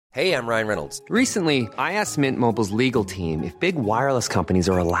Hey, I'm Ryan Reynolds. Recently, I asked Mint Mobile's legal team if big wireless companies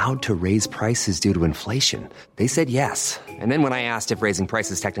are allowed to raise prices due to inflation. They said yes. And then when I asked if raising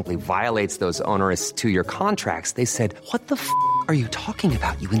prices technically violates those onerous two-year contracts, they said, "What the f*** are you talking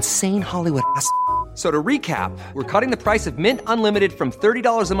about, you insane Hollywood ass?" So to recap, we're cutting the price of Mint Unlimited from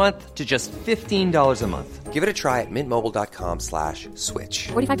 $30 a month to just $15 a month. Give it a try at mintmobile.com/switch.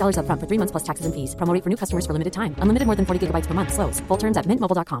 $45 up front for 3 months plus taxes and fees. Promo rate for new customers for limited time. Unlimited more than 40 gigabytes per month. Slows full terms at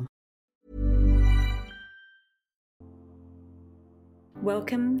mintmobile.com.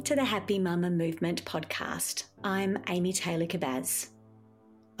 Welcome to the Happy Mama Movement podcast. I'm Amy Taylor-Kabaz.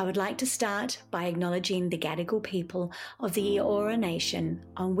 I would like to start by acknowledging the Gadigal people of the Eora Nation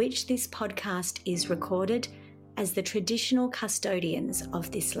on which this podcast is recorded as the traditional custodians of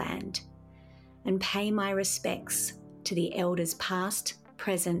this land, and pay my respects to the elders past,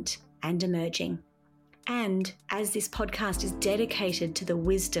 present, and emerging. And as this podcast is dedicated to the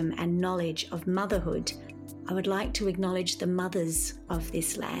wisdom and knowledge of motherhood, I would like to acknowledge the mothers of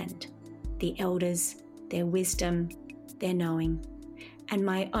this land, the elders, their wisdom, their knowing, and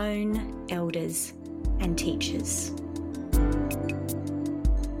my own elders and teachers.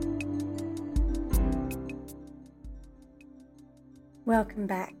 Welcome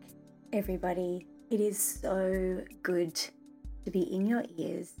back, everybody. It is so good to be in your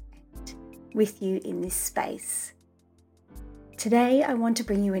ears and with you in this space. Today, I want to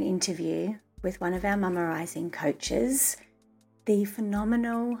bring you an interview with one of our Mama Rising coaches, the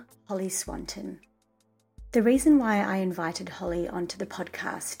phenomenal Hollie Swanton. The reason why I invited Hollie onto the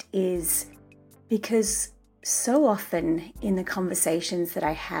podcast is because so often in the conversations that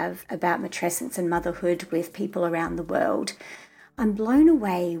I have about matrescence and motherhood with people around the world, I'm blown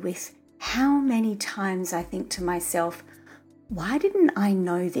away with how many times I think to myself, why didn't I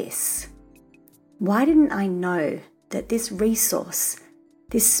know this? Why didn't I know that this resource,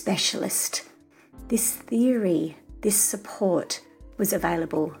 this specialist, this theory, this support was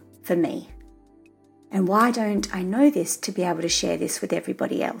available for me? And why don't I know this to be able to share this with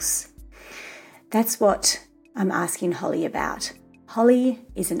everybody else? That's what I'm asking Hollie about. Hollie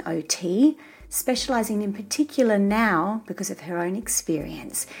is an OT, specialising in particular now, because of her own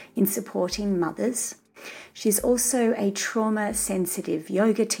experience, in supporting mothers. She's also a trauma-sensitive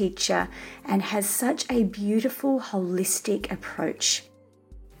yoga teacher and has such a beautiful, holistic approach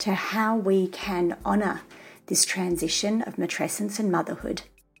to how we can honour this transition of matrescence and motherhood.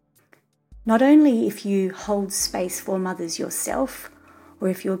 Not only if you hold space for mothers yourself, or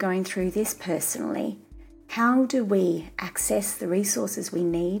if you're going through this personally, how do we access the resources we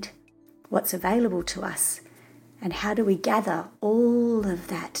need, what's available to us, and how do we gather all of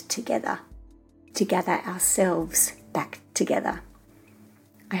that together to gather ourselves back together?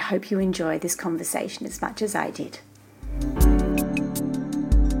 I hope you enjoy this conversation as much as I did.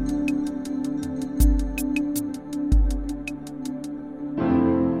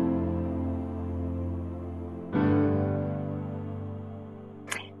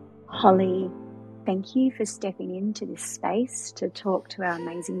 Hollie, thank you for stepping into this space to talk to our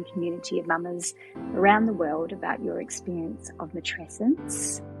amazing community of mamas around the world about your experience of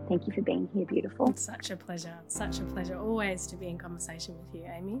matrescence. Thank you for being here, beautiful. It's such a pleasure. Such a pleasure always to be in conversation with you,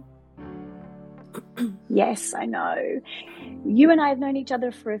 Amy. Yes, I know. You and I have known each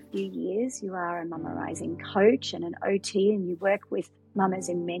other for a few years. You are a Mama Rising coach and an OT, and you work with mamas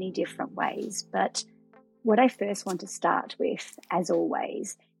in many different ways. But what I first want to start with, as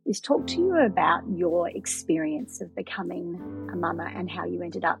always, is talk to you about your experience of becoming a mama and how you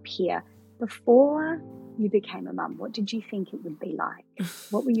ended up here. Before you became a mum, what did you think it would be like?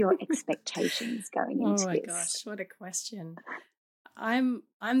 What were your expectations going into this? Oh my gosh, what a question. I'm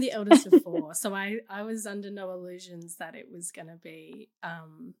the eldest of four, so I was under no illusions that it was going to be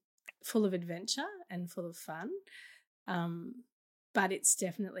full of adventure and full of fun. But it's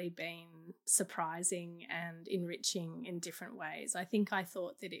definitely been surprising and enriching in different ways. I think I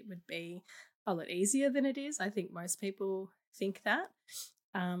thought that it would be a lot easier than it is. I think most people think that.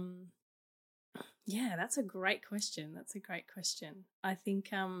 Yeah, that's a great question. I think,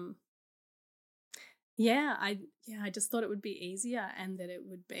 I just thought it would be easier and that it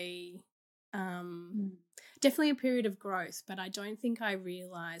would be definitely a period of growth, but I don't think I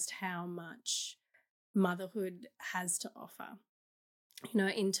realised how much motherhood has to offer. You know,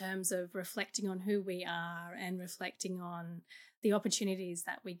 in terms of reflecting on who we are and reflecting on the opportunities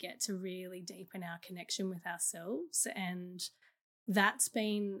that we get to really deepen our connection with ourselves. And that's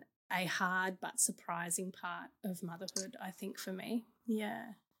been a hard but surprising part of motherhood, I think, for me.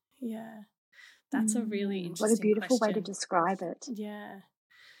 Yeah. That's a really interesting What a beautiful question. way to describe it. Yeah.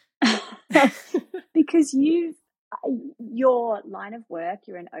 Because you've your line of work,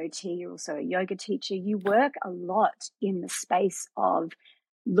 you're an OT, you're also a yoga teacher. You work a lot in the space of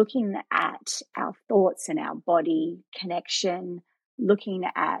looking at our thoughts and our body connection, looking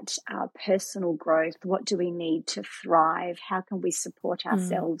at our personal growth. What do we need to thrive? How can we support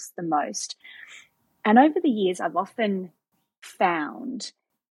ourselves the most? And over the years, I've often found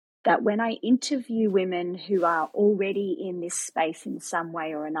that when I interview women who are already in this space in some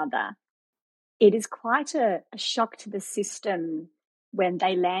way or another, it is quite a shock to the system when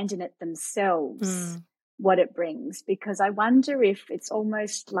they land in it themselves, what it brings. Because I wonder if it's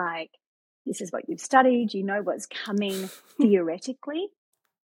almost like, this is what you've studied, you know what's coming theoretically,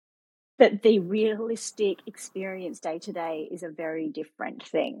 but the realistic experience day to day is a very different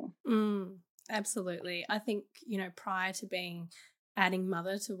thing. Absolutely. I think, prior to adding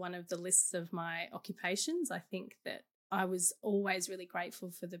mother to one of the lists of my occupations, I think that I was always really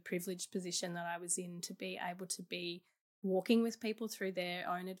grateful for the privileged position that I was in to be able to be walking with people through their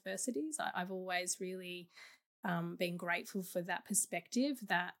own adversities. I've always really been grateful for that perspective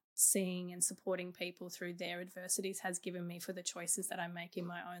that seeing and supporting people through their adversities has given me for the choices that I make in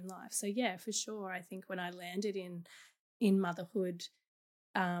my own life. So yeah, for sure. I think when I landed in motherhood,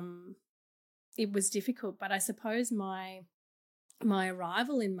 it was difficult, but I suppose my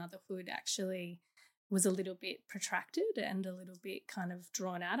arrival in motherhood actually was a little bit protracted and a little bit kind of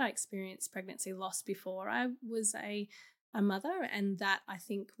drawn out. I experienced pregnancy loss before I was a mother, and that I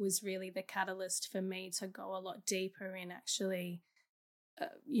think was really the catalyst for me to go a lot deeper in actually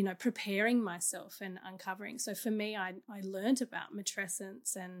preparing myself and uncovering. So for me, I learned about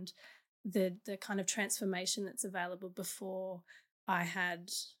matrescence and the kind of transformation that's available before I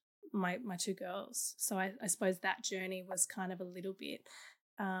had my two girls. So I suppose that journey was kind of a little bit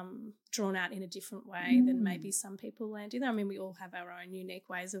drawn out in a different way than maybe some people land in. I mean, we all have our own unique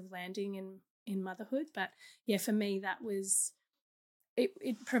ways of landing in motherhood, but yeah, for me that was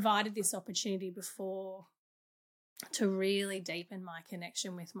it provided this opportunity before to really deepen my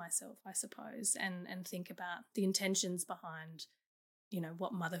connection with myself, I suppose, and think about the intentions behind,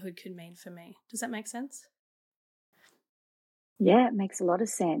 what motherhood could mean for me. Does that make sense? Yeah, it makes a lot of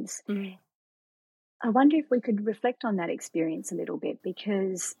sense. I wonder if we could reflect on that experience a little bit,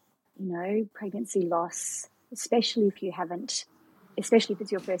 because, pregnancy loss, especially if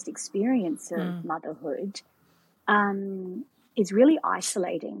it's your first experience of motherhood, is really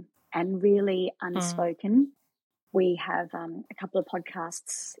isolating and really unspoken. We have a couple of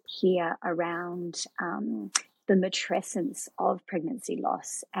podcasts here around the matrescence of pregnancy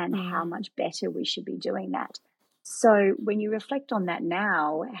loss and how much better we should be doing that. So when you reflect on that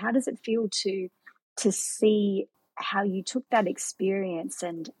now, how does it feel to see how you took that experience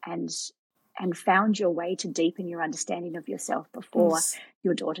and found your way to deepen your understanding of yourself before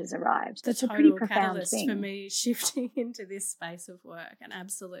your daughters arrived? That's a pretty profound catalyst thing for me shifting into this space of work, an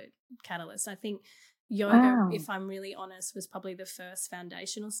absolute catalyst. I think yoga, if I'm really honest, was probably the first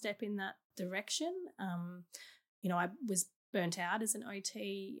foundational step in that direction. I was burnt out as an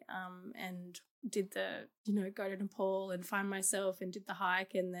OT and did the, go to Nepal and find myself and did the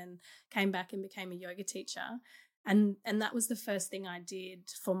hike, and then came back and became a yoga teacher. And that was the first thing I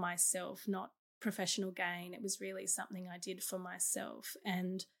did for myself, not professional gain. It was really something I did for myself.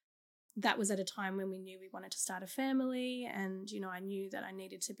 And that was at a time when we knew we wanted to start a family, and, I knew that I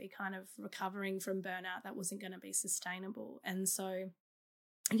needed to be kind of recovering from burnout that wasn't going to be sustainable. And so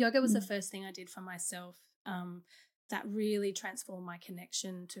yoga was the first thing I did for myself that really transformed my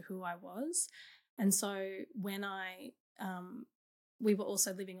connection to who I was. And so when we were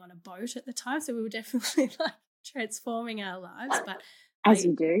also living on a boat at the time, so we were definitely like transforming our lives. But As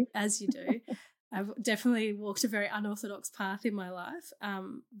you do. I've definitely walked a very unorthodox path in my life.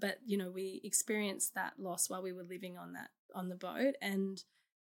 But, we experienced that loss while we were living on the boat. And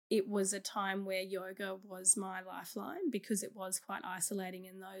it was a time where yoga was my lifeline, because it was quite isolating,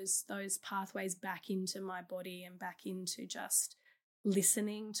 and those pathways back into my body and back into just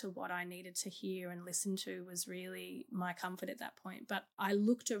listening to what I needed to hear and listen to was really my comfort at that point. But I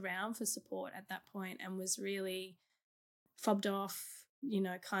looked around for support at that point and was really fobbed off,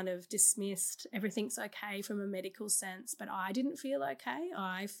 kind of dismissed. Everything's okay from a medical sense, but I didn't feel okay.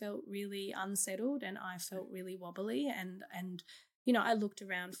 I felt really unsettled and I felt really wobbly, and I looked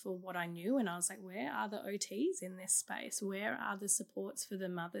around for what I knew, and I was like, where are the OTs in this space? Where are the supports for the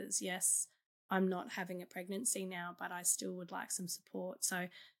mothers? Yes, I'm not having a pregnancy now, but I still would like some support. So,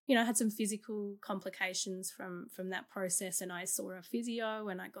 I had some physical complications from that process, and I saw a physio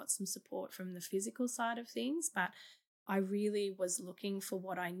and I got some support from the physical side of things, but I really was looking for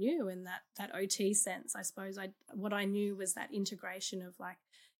what I knew, and that OT sense, I suppose what I knew was that integration of like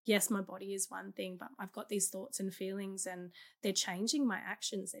yes, my body is one thing, but I've got these thoughts and feelings, and they're changing my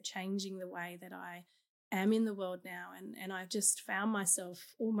actions. They're changing the way that I am in the world now. And I've just found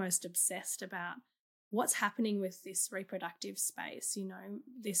myself almost obsessed about what's happening with this reproductive space,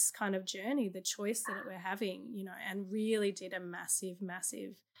 this kind of journey, the choice that we're having, and really did a massive,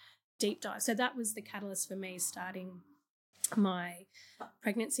 massive deep dive. So that was the catalyst for me starting my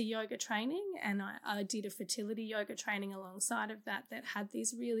pregnancy yoga training, and I did a fertility yoga training alongside of that had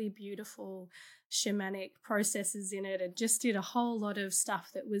these really beautiful shamanic processes in it, and just did a whole lot of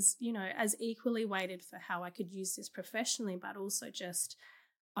stuff that was, as equally weighted for how I could use this professionally, but also just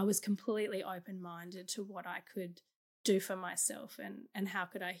I was completely open-minded to what I could do for myself and how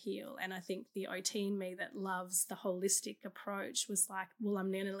could I heal. And I think the OT in me that loves the holistic approach was like, well,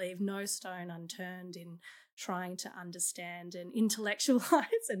 I'm going to leave no stone unturned in trying to understand and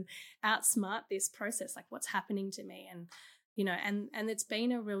intellectualize and outsmart this process, like what's happening to me. And, and it's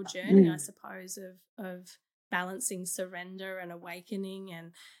been a real journey, I suppose, of balancing surrender and awakening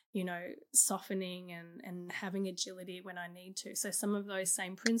and, softening and having agility when I need to. So some of those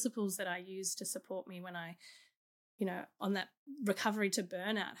same principles that I use to support me when I, on that recovery to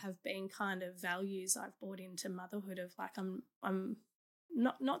burnout have been kind of values I've brought into motherhood of like, I'm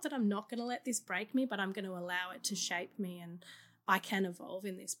not that I'm not going to let this break me, but I'm going to allow it to shape me, and I can evolve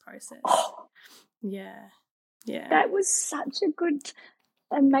in this process. Oh, yeah. That was such a good,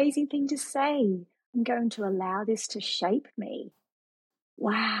 amazing thing to say. I'm going to allow this to shape me.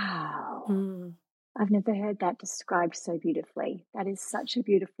 Wow. I've never heard that described so beautifully. That is such a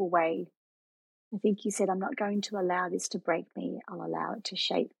beautiful way. I think you said, I'm not going to allow this to break me. I'll allow it to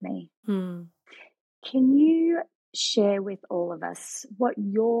shape me. Can you share with all of us what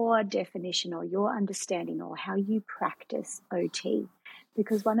your definition or your understanding or how you practice OT?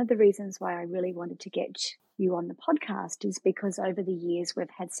 Because one of the reasons why I really wanted to get you on the podcast is because over the years we've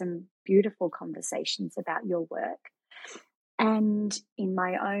had some beautiful conversations about your work. And in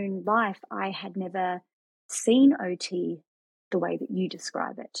my own life, I had never seen OT the way that you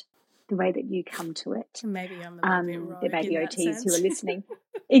describe it, the way that you come to it. Maybe I'm a little bit rogue. There may be in OTs that who are sense. listening.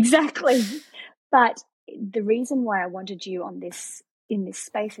 Exactly. But the reason why I wanted you on this, in this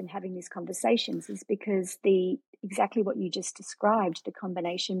space and having these conversations, is because exactly what you just described, the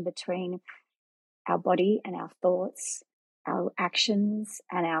combination between our body and our thoughts, our actions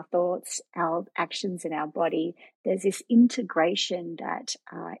and our thoughts, our actions and our body. There's this integration that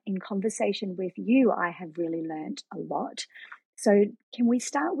in conversation with you, I have really learned a lot. So can we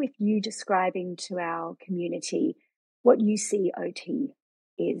start with you describing to our community what you see OT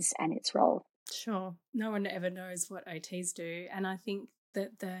is and its role? Sure. No one ever knows what OTs do. And I think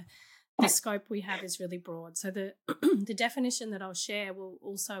that the scope we have is really broad. So the the definition that I'll share will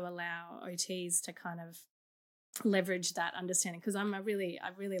also allow OTs to kind of leverage that understanding, because I really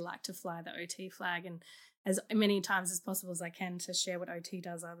like to fly the OT flag, and as many times as possible as I can to share what OT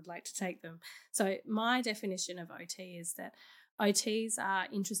does, I would like to take them. So my definition of OT is that OTs are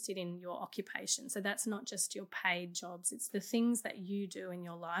interested in your occupation. So that's not just your paid jobs. It's the things that you do in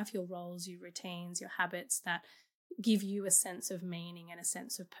your life, your roles, your routines, your habits that give you a sense of meaning and a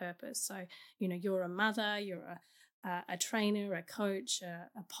sense of purpose. So, you're a mother, you're a trainer, a coach,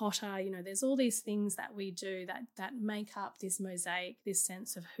 a potter, there's all these things that we do that make up this mosaic, this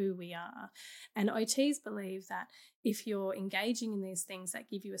sense of who we are. And OTs believe that if you're engaging in these things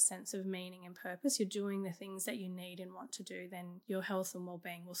that give you a sense of meaning and purpose, you're doing the things that you need and want to do, then your health and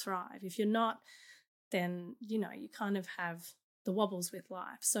well-being will thrive. If you're not, then, you kind of have the wobbles with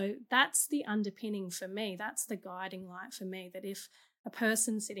life. So that's the underpinning for me. That's the guiding light for me, that if a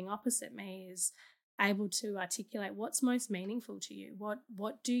person sitting opposite me is able to articulate what's most meaningful to you,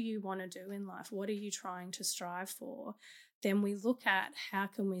 what do you want to do in life, what are you trying to strive for, then we look at how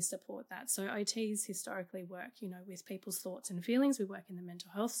can we support that. So OTs historically work, with people's thoughts and feelings. We work in the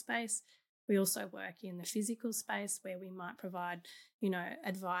mental health space. We also work in the physical space where we might provide,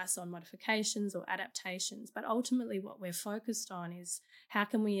 advice on modifications or adaptations. But ultimately what we're focused on is how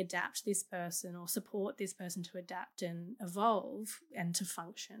can we adapt this person or support this person to adapt and evolve and to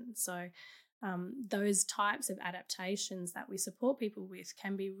function. So those types of adaptations that we support people with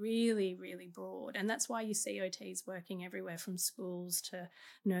can be really, really broad. And that's why you see OTs working everywhere from schools to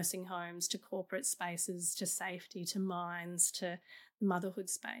nursing homes to corporate spaces to safety to mines to motherhood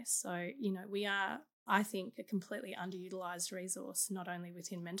space. So, we are, I think, a completely underutilized resource, not only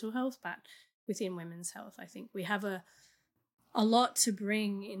within mental health, but within women's health. I think we have a lot to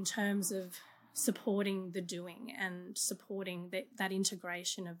bring in terms of supporting the doing and supporting that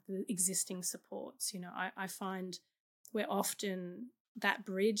integration of the existing supports. I find we're often that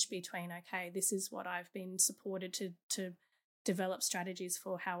bridge between, okay, this is what I've been supported to develop strategies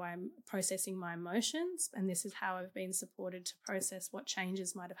for how I'm processing my emotions, and this is how I've been supported to process what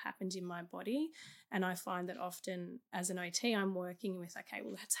changes might have happened in my body. And I find that often as an OT, I'm working with, okay,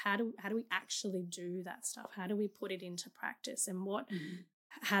 well, that's how do we actually do that stuff? How do we put it into practice? And what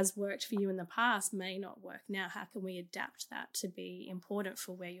has worked for you in the past may not work now. How can we adapt that to be important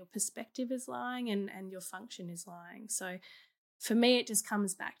for where your perspective is lying and your function is lying? So for me, it just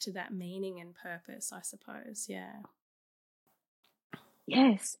comes back to that meaning and purpose, I suppose. Yeah.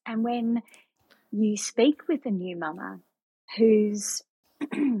 Yes. And when you speak with a new mama whose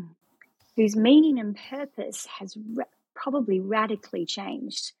meaning and purpose has probably radically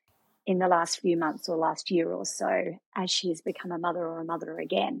changed in the last few months or last year or so as she has become a mother or a mother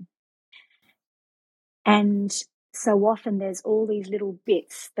again. And so often there's all these little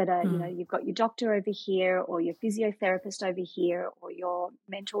bits that are, you know, you've got your doctor over here or your physiotherapist over here or your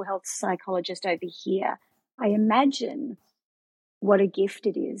mental health psychologist over here. I imagine what a gift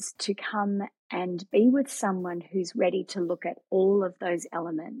it is to come and be with someone who's ready to look at all of those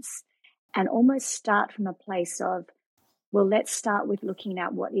elements and almost start from a place of, well, let's start with looking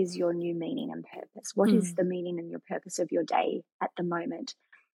at what is your new meaning and purpose. What is the meaning and your purpose of your day at the moment?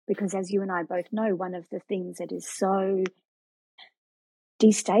 Because as you and I both know, one of the things that is so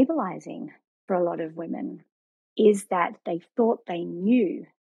destabilizing for a lot of women is that they thought they knew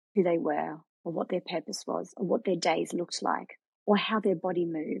who they were or what their purpose was or what their days looked like or how their body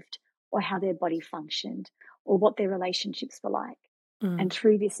moved or how their body functioned or what their relationships were like. And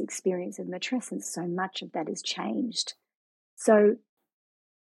through this experience of matrescence, so much of that is changed. So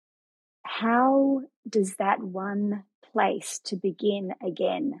how does that one place to begin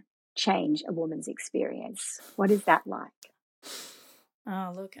again change a woman's experience? What is that like?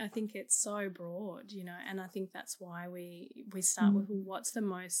 Oh, look, I think it's so broad, you know, and I think that's why we start with what's the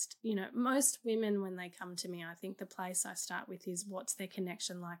most, you know, most women when they come to me, I think the place I start with is what's their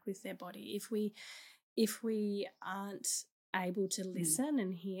connection like with their body. If we aren't able to listen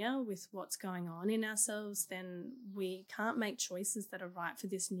and hear with what's going on in ourselves, then we can't make choices that are right for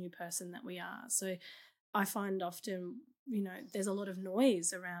this new person that we are. So I find often, you know, there's a lot of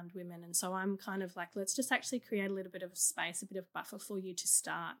noise around women. And so I'm kind of like, let's just actually create a little bit of space, a bit of buffer for you to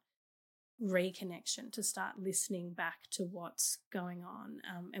start reconnection, to start listening back to what's going on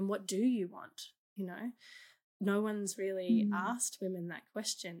and what do you want, you know. No one's really asked women that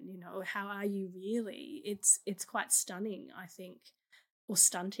question, you know, how are you really? It's quite stunning, I think, or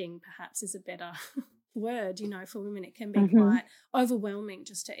stunting perhaps is a better word, you know, for women. It can be quite overwhelming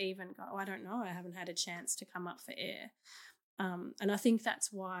just to even go, oh, I don't know, I haven't had a chance to come up for air. And I think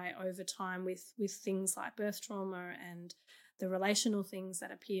that's why over time with things like birth trauma and the relational things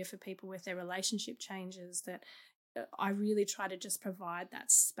that appear for people with their relationship changes, that I really try to just provide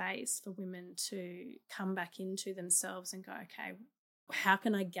that space for women to come back into themselves and go, okay, how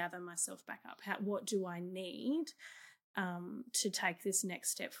can I gather myself back up? What do I need to take this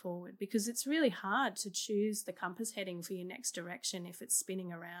next step forward? Because it's really hard to choose the compass heading for your next direction if it's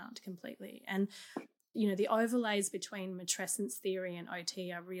spinning around completely. And, you know, the overlays between matrescence theory and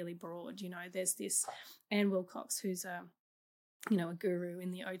OT are really broad. You know, there's this Anne Wilcox, who's a guru in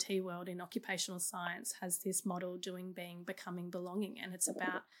the OT world in occupational science, has this model doing, being, becoming, belonging. And it's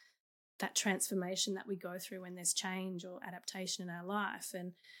about that transformation that we go through when there's change or adaptation in our life.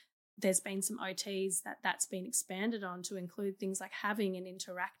 And there's been some OTs that's been expanded on to include things like having and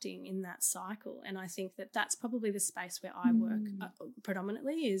interacting in that cycle. And I think that that's probably the space where I work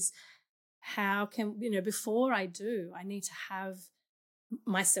predominantly, is how can, you know, before I do, I need to have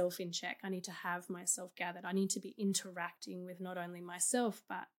myself in check. I need to have myself gathered. I need to be interacting with not only myself,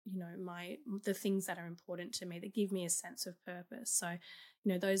 but, you know, the things that are important to me that give me a sense of purpose. So,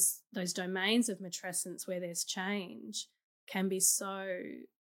 you know, those domains of matrescence where there's change can be so,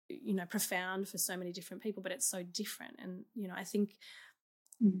 you know, profound for so many different people, but it's so different. And, you know, I think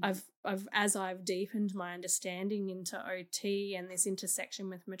as I've deepened my understanding into OT and this intersection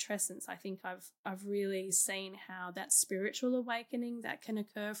with matrescence, I think I've really seen how that spiritual awakening that can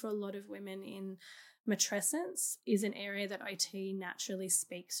occur for a lot of women in matrescence is an area that OT naturally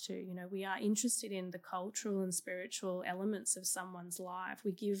speaks to. You know, we are interested in the cultural and spiritual elements of someone's life.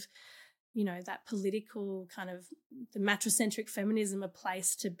 We give, you know, that political kind of the matrocentric feminism a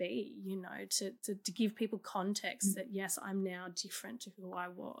place to be, you know, to give people context that, yes, I'm now different to who I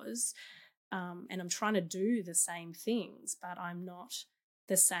was, and I'm trying to do the same things, but I'm not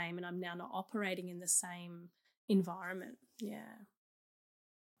the same, and I'm now not operating in the same environment. Yeah.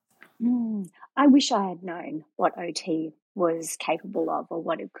 I wish I had known what OT was capable of or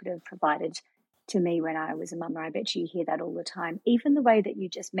what it could have provided to me when I was a mum. I bet you hear that all the time. Even the way that you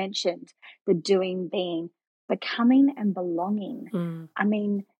just mentioned, the doing, being, becoming and belonging. Mm. I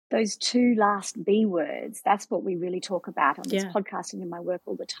mean, those two last B words, that's what we really talk about on this podcast and in my work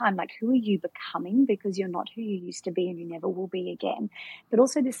all the time. Like, who are you becoming? Because you're not who you used to be and you never will be again. But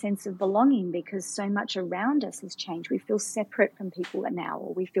also the sense of belonging, because so much around us has changed. We feel separate from people now,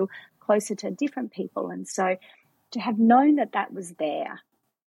 or we feel closer to different people. And so to have known that that was there,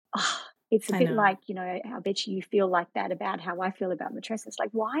 it's a bit like, you know, I bet you feel like that about how I feel about mattresses. Like,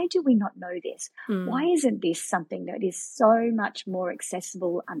 why do we not know this? Why isn't this something that is so much more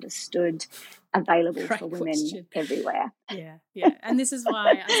accessible, understood, available for women everywhere? Yeah. And this is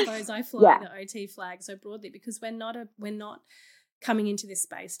why I suppose I fly the OT flag so broadly, because we're not coming into this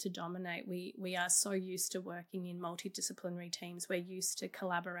space to dominate. We are so used to working in multidisciplinary teams. We're used to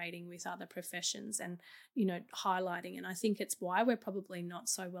collaborating with other professions and, you know, highlighting. And I think it's why we're probably not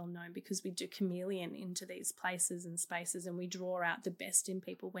so well known, because we do chameleon into these places and spaces and we draw out the best in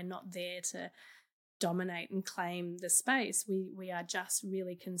people. We're not there to dominate and claim the space. We are just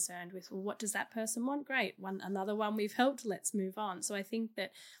really concerned with, well, what does that person want? Great. Another one we've helped, let's move on. So I think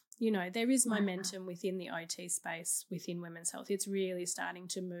that, you know, there is momentum within the OT space, within women's health. It's really starting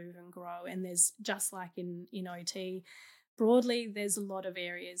to move and grow. And there's, just like in OT broadly, there's a lot of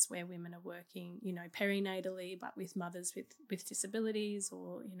areas where women are working, you know, perinatally, but with mothers with disabilities,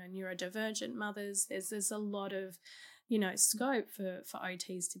 or, you know, neurodivergent mothers. There's a lot of, you know, scope for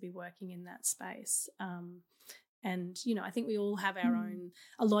OTs to be working in that space. And, you know, I think we all have our own,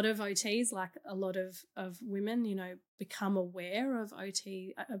 a lot of OTs, like a lot of women, you know, become aware of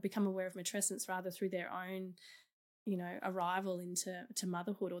matrescence rather through their own, you know, arrival into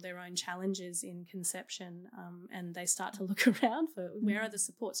motherhood, or their own challenges in conception. And they start to look around for where are the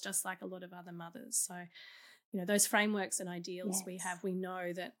supports, just like a lot of other mothers. So, you know, those frameworks and ideals we have, we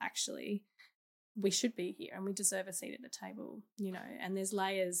know that actually we should be here and we deserve a seat at the table, you know, and there's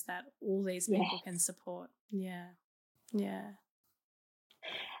layers that all these people can support. Yeah.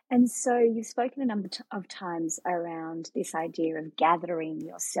 And so you've spoken a number of times around this idea of gathering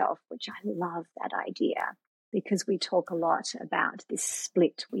yourself, which I love that idea, because we talk a lot about this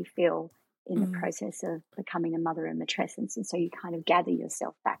split we feel in the process of becoming a mother and matrescence. And so you kind of gather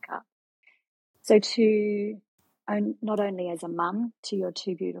yourself back up. So not only as a mum to your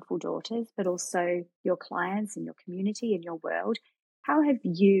two beautiful daughters, but also your clients and your community and your world, how have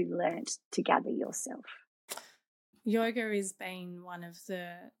you learnt to gather yourself? Yoga has been one of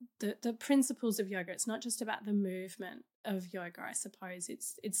the principles of yoga. It's not just about the movement of yoga, I suppose.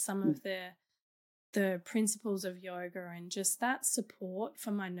 It's some of the principles of yoga, and just that support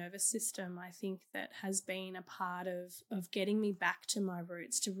for my nervous system, I think, that has been a part of getting me back to my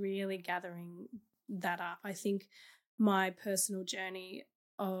roots, to really gathering that up. I think my personal journey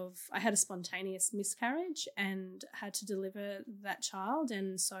I had a spontaneous miscarriage and had to deliver that child,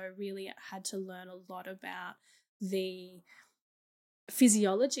 and so really had to learn a lot about the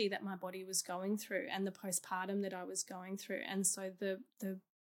physiology that my body was going through and the postpartum that I was going through. And so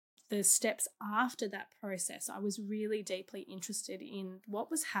the steps after that process, I was really deeply interested in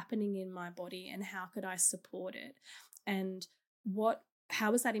what was happening in my body and how could I support it, and how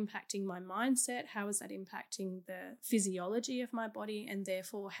was that impacting my mindset? How was that impacting the physiology of my body? And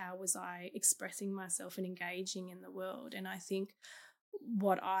therefore, how was I expressing myself and engaging in the world? And I think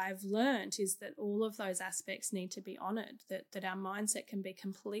what I've learned is that all of those aspects need to be honoured, that our mindset can be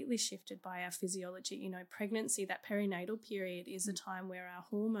completely shifted by our physiology. You know, pregnancy, that perinatal period, is a time where our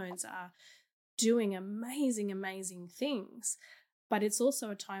hormones are doing amazing, amazing things. But it's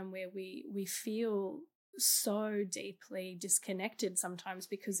also a time where we feel so deeply disconnected sometimes,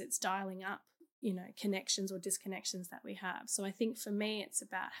 because it's dialing up, you know, connections or disconnections that we have. So I think for me, it's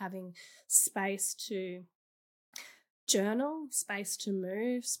about having space to journal, space to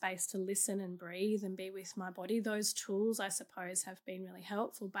move, space to listen and breathe and be with my body. Those tools, I suppose, have been really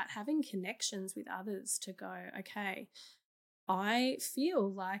helpful, but having connections with others to go, okay, I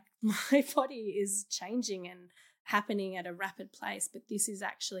feel like my body is changing and happening at a rapid pace, but this is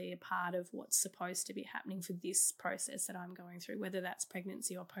actually a part of what's supposed to be happening for this process that I'm going through, whether that's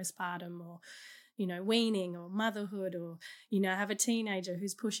pregnancy or postpartum or, you know, weaning or motherhood, or, you know, have a teenager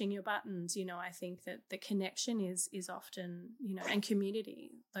who's pushing your buttons. You know, I think that the connection is often, you know, and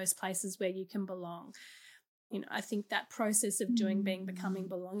community, those places where you can belong. You know, I think that process of becoming,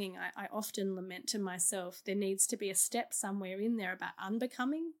 belonging, I often lament to myself, there needs to be a step somewhere in there about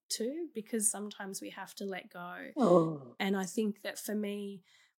unbecoming too, because sometimes we have to let go. And I think that for me,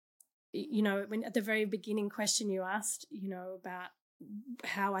 you know, when at the very beginning question you asked, you know, about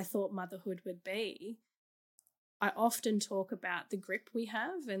how I thought motherhood would be, I often talk about the grip we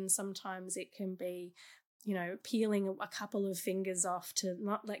have, and sometimes it can be peeling a couple of fingers off to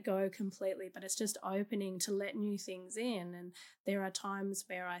not let go completely, but it's just opening to let new things in. And there are times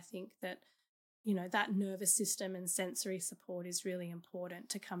where I think that, that nervous system and sensory support is really important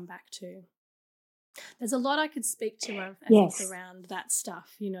to come back to. There's a lot I could speak to, I think, around that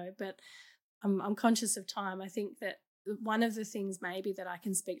stuff, but I'm conscious of time. I think that one of the things maybe that I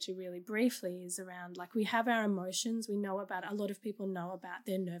can speak to really briefly is around, like, we have our emotions. We know about, a lot of people know about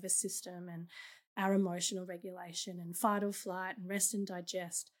their nervous system and our emotional regulation and fight or flight and rest and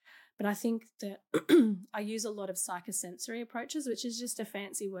digest. But I think that I use a lot of psychosensory approaches, which is just a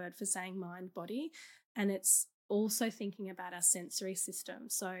fancy word for saying mind, body. And it's also thinking about our sensory system.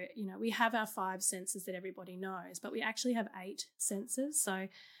 So, we have our 5 senses that everybody knows, but we actually have 8 senses. So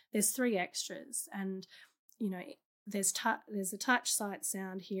there's 3 extras. And, there's a touch, sight,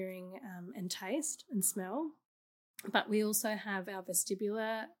 sound, hearing, and taste and smell. But we also have our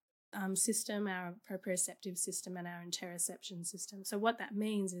vestibular system, our proprioceptive system, and our interoception system. So what that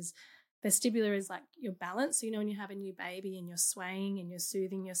means is vestibular is like your balance. So, when you have a new baby and you're swaying and you're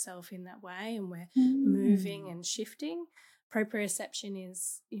soothing yourself in that way, and we're moving and shifting. Proprioception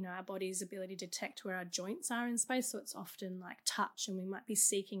is, our body's ability to detect where our joints are in space. So it's often like touch, and we might be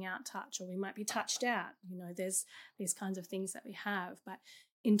seeking out touch, or we might be touched out. There's these kinds of things that we have. But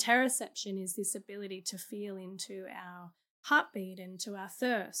interoception is this ability to feel into our heartbeat and to our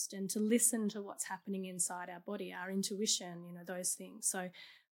thirst and to listen to what's happening inside our body, our intuition, those things. So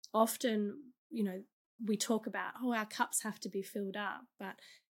often, we talk about, our cups have to be filled up, but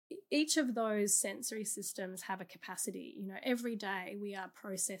each of those sensory systems have a capacity. Every day we are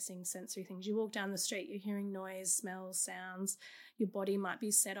processing sensory things. You walk down the street, you're hearing noise, smells, sounds. Your body might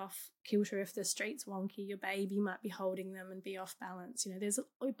be set off kilter if the street's wonky. Your baby might be holding them and be off balance.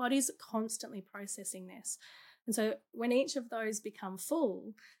 Your body's constantly processing this. And so when each of those become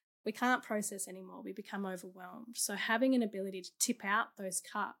full, we can't process anymore. We become overwhelmed. So having an ability to tip out those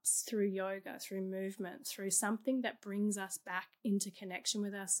cups through yoga, through movement, through something that brings us back into connection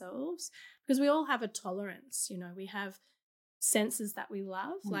with ourselves, because we all have a tolerance. We have senses that we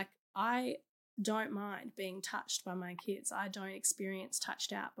love. Like, I don't mind being touched by my kids. I don't experience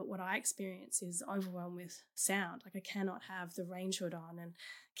touched out, but what I experience is overwhelmed with sound. Like, I cannot have the range hood on, and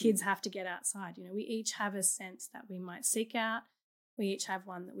kids have to get outside. We each have a sense that we might seek out. We each have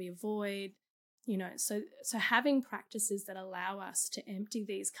one that we avoid, so having practices that allow us to empty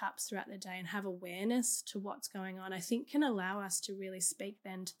these cups throughout the day and have awareness to what's going on, I think can allow us to really speak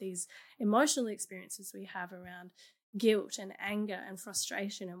then to these emotional experiences we have around guilt and anger and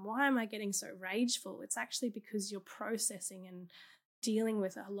frustration. And why am I getting so rageful? It's actually because you're processing and dealing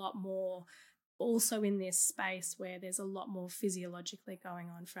with a lot more also in this space where there's a lot more physiologically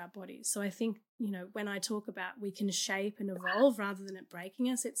going on for our bodies. So I think, when I talk about we can shape and evolve rather than it breaking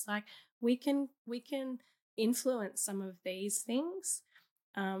us, it's like we can influence some of these things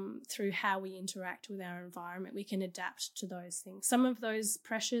through how we interact with our environment. We can adapt to those things. Some of those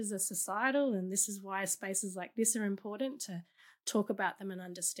pressures are societal, and this is why spaces like this are important to talk about them and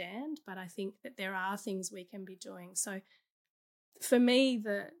understand. But I think that there are things we can be doing. So for me,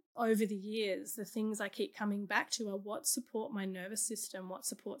 over the years, the things I keep coming back to are what support my nervous system, what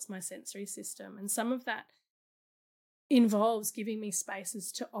supports my sensory system. And some of that involves giving me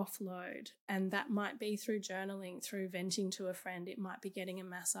spaces to offload. And that might be through journaling, through venting to a friend. It might be getting a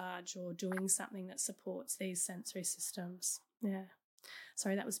massage or doing something that supports these sensory systems. Yeah.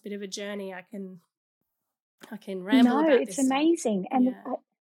 Sorry, that was a bit of a journey. I can ramble about this. No, it's amazing. And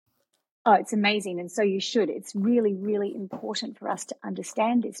it's amazing. And so you should. It's really, really important for us to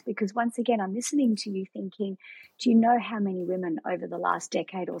understand this, because once again, I'm listening to you thinking, do you know how many women over the last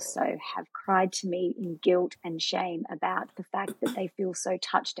decade or so have cried to me in guilt and shame about the fact that they feel so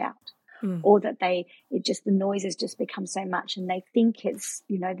touched out, or that the noise has just become so much and they think it's,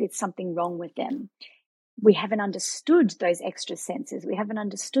 there's something wrong with them. We haven't understood those extra senses. We haven't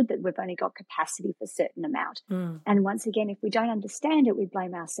understood that we've only got capacity for a certain amount. And once again, if we don't understand it, we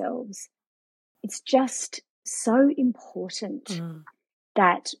blame ourselves. It's just so important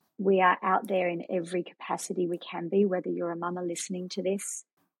that we are out there in every capacity we can be, whether you're a mama listening to this,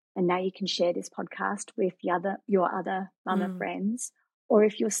 and now you can share this podcast with your other mama friends, or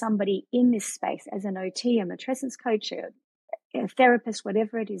if you're somebody in this space as an OT, a matrescence coach, a therapist,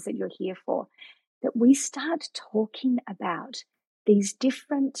 whatever it is that you're here for, that we start talking about these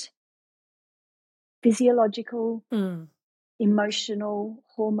different physiological, emotional,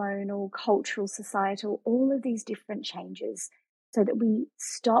 hormonal, cultural, societal, all of these different changes, so that we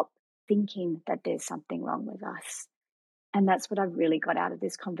stop thinking that there's something wrong with us. And that's what I've really got out of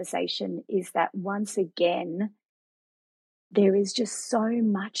this conversation, is that once again, there is just so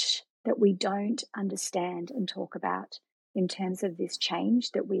much that we don't understand and talk about in terms of this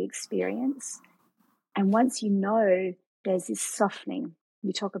change that we experience. And once you know, there's this softening.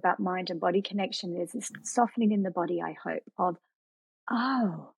 You talk about mind and body connection. There's this softening in the body, I hope, of,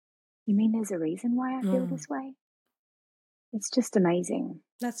 oh, you mean there's a reason why I feel this way? It's just amazing.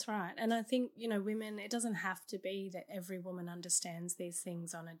 That's right. And I think, women, it doesn't have to be that every woman understands these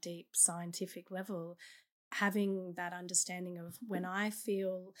things on a deep scientific level. Having that understanding of when I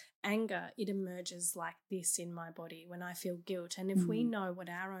feel anger, it emerges like this in my body. When I feel guilt, and if we know what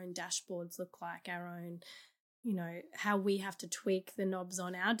our own dashboards look like, our own, how we have to tweak the knobs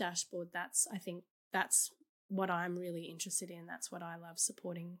on our dashboard, I think that's what I'm really interested in. That's what I love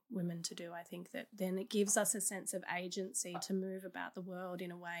supporting women to do. I think that then it gives us a sense of agency to move about the world in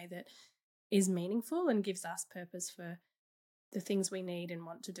a way that is meaningful and gives us purpose for the things we need and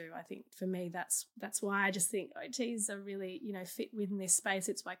want to do. I think for me, that's why I just think OTs are really, fit within this space.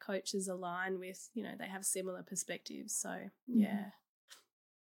 It's why coaches align with, they have similar perspectives. So, yeah.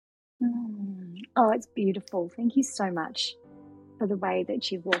 Oh, it's beautiful. Thank you so much for the way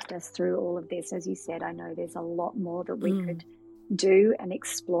that you've walked us through all of this. As you said, I know there's a lot more that we could do and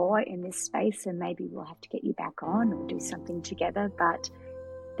explore in this space, and maybe we'll have to get you back on or do something together. But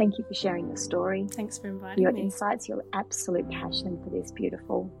thank you for sharing your story. Thanks for inviting me. Your insights, your absolute passion for this.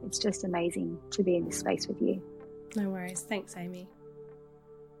 Beautiful. It's just amazing to be in this space with you. No worries. Thanks, Amy.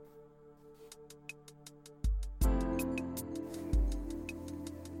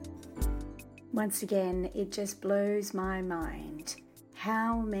 Once again, it just blows my mind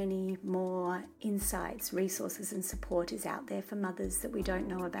how many more insights, resources and support is out there for mothers that we don't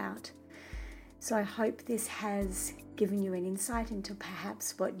know about. So I hope this has given you an insight into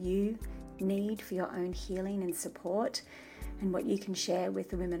perhaps what you need for your own healing and support, and what you can share with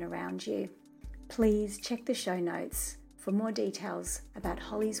the women around you. Please check the show notes for more details about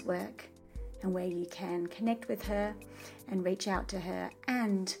Hollie's work and where you can connect with her and reach out to her.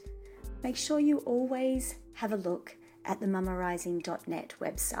 And make sure you always have a look at the mamarising.net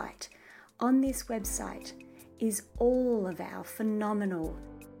website. On this website is all of our phenomenal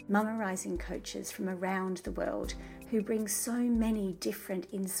Mama Rising coaches from around the world who bring so many different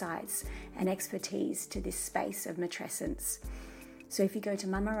insights and expertise to this space of matrescence. So if you go to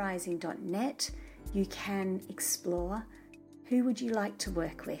mamarising.net, you can explore who would you like to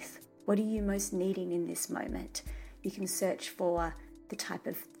work with? What are you most needing in this moment? You can search for the type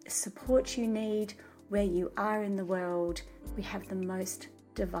of support you need, where you are in the world. We have the most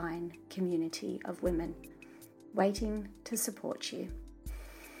divine community of women waiting to support you.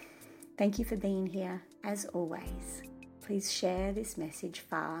 Thank you for being here. As always, please share this message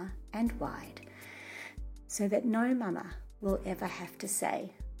far and wide so that no mama will ever have to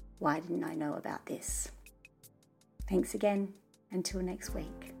say, "Why didn't I know about this?" Thanks again. Until next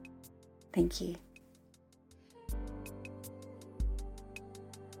week. Thank you.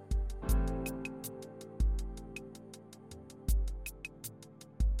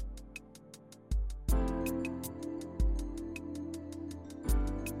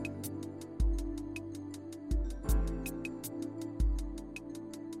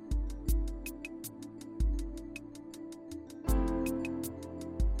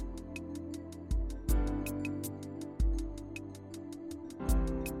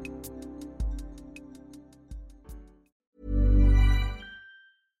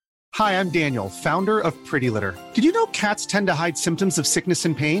 Hi, I'm Daniel, founder of Pretty Litter. Did you know cats tend to hide symptoms of sickness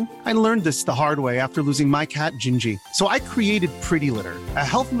and pain? I learned this the hard way after losing my cat, Gingy. So I created Pretty Litter, a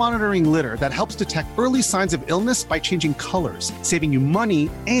health monitoring litter that helps detect early signs of illness by changing colors, saving you money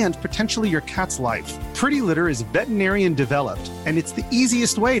and potentially your cat's life. Pretty Litter is veterinarian developed, and it's the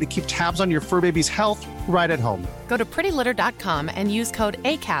easiest way to keep tabs on your fur baby's health right at home. Go to prettylitter.com and use code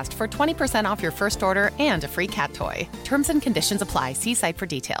ACAST for 20% off your first order and a free cat toy. Terms and conditions apply. See site for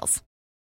details.